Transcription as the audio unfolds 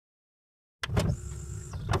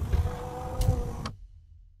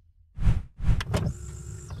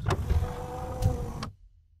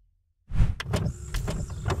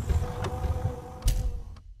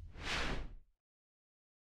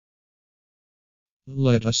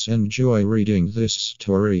Let us enjoy reading this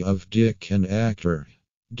story of Dick, an actor.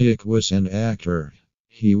 Dick was an actor.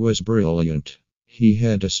 He was brilliant. He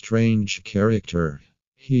had a strange character.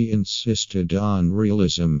 He insisted on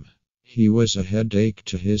realism. He was a headache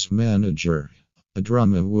to his manager. A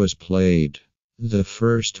drama was played. The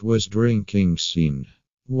first was drinking scene.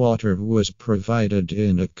 Water was provided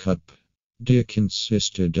in a cup. Dick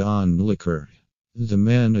insisted on liquor. The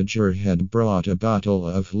manager had brought a bottle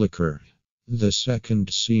of liquor. The second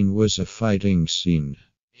scene was a fighting scene.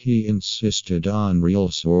 He insisted on real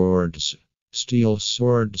swords. Steel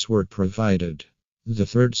swords were provided. The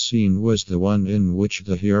third scene was the one in which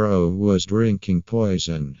the hero was drinking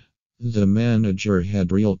poison. The manager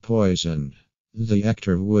had real poison. The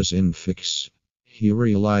actor was in fix. He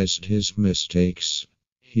realized his mistakes.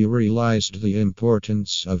 He realized the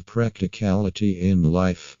importance of practicality in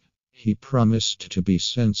life. He promised to be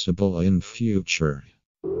sensible in future.